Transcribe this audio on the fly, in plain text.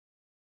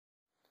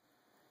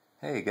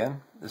Hey again,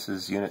 this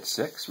is Unit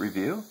 6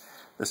 review.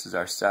 This is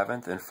our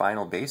 7th and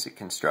final basic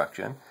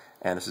construction,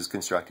 and this is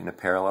constructing a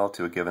parallel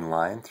to a given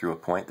line through a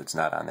point that's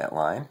not on that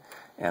line.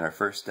 And our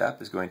first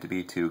step is going to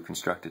be to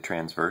construct a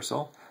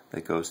transversal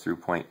that goes through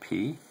point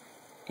P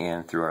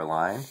and through our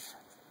line.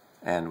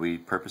 And we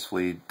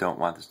purposefully don't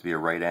want this to be a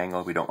right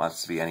angle. We don't want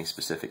this to be any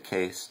specific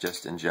case,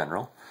 just in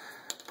general.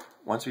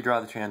 Once we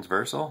draw the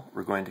transversal,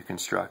 we're going to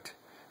construct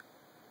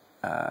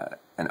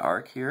an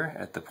arc here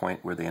at the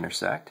point where they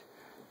intersect.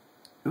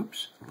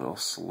 Oops, a little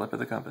slip of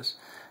the compass.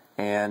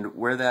 And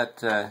where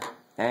that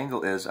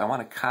angle is, I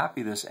want to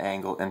copy this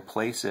angle and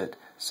place it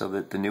so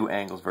that the new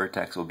angle's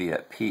vertex will be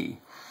at P.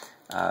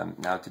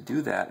 Now to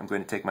do that, I'm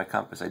going to take my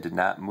compass. I did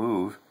not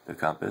move the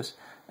compass,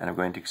 and I'm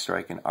going to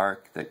strike an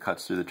arc that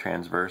cuts through the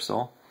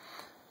transversal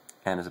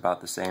and is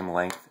about the same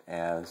length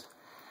as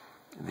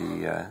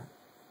the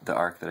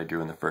arc that I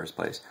drew in the first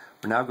place.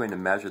 We're now going to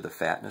measure the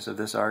fatness of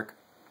this arc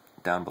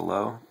down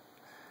below.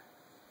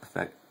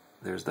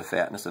 There's the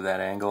fatness of that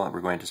angle, and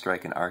we're going to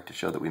strike an arc to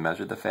show that we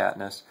measured the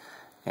fatness.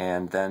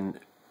 And then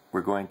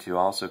we're going to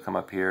also come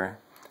up here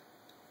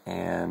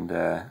and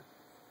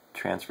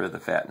transfer the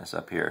fatness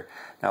up here.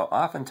 Now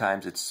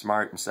oftentimes it's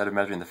smart, instead of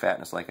measuring the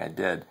fatness like I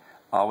did,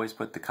 always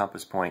put the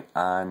compass point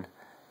on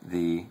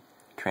the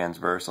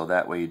transversal.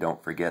 That way you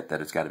don't forget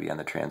that it's got to be on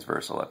the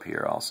transversal up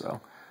here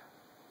also.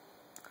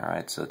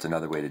 Alright, so it's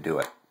another way to do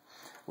it.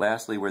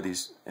 Lastly, where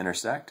these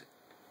intersect,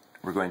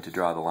 we're going to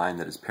draw the line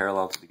that is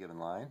parallel to the given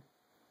line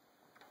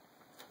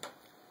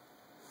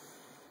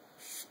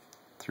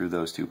through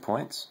those 2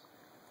 points.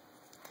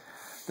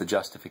 The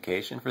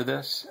justification for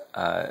this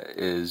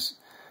is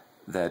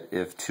that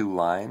if 2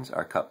 lines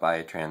are cut by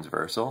a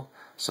transversal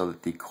so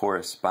that the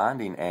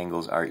corresponding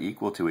angles are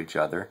equal to each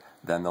other,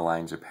 then the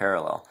lines are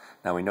parallel.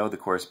 Now we know the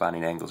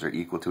corresponding angles are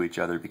equal to each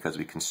other because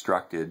we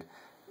constructed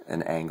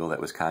an angle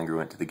that was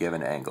congruent to the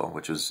given angle,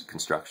 which was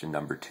construction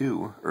number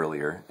 2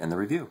 earlier in the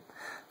review.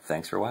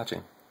 Thanks for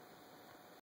watching.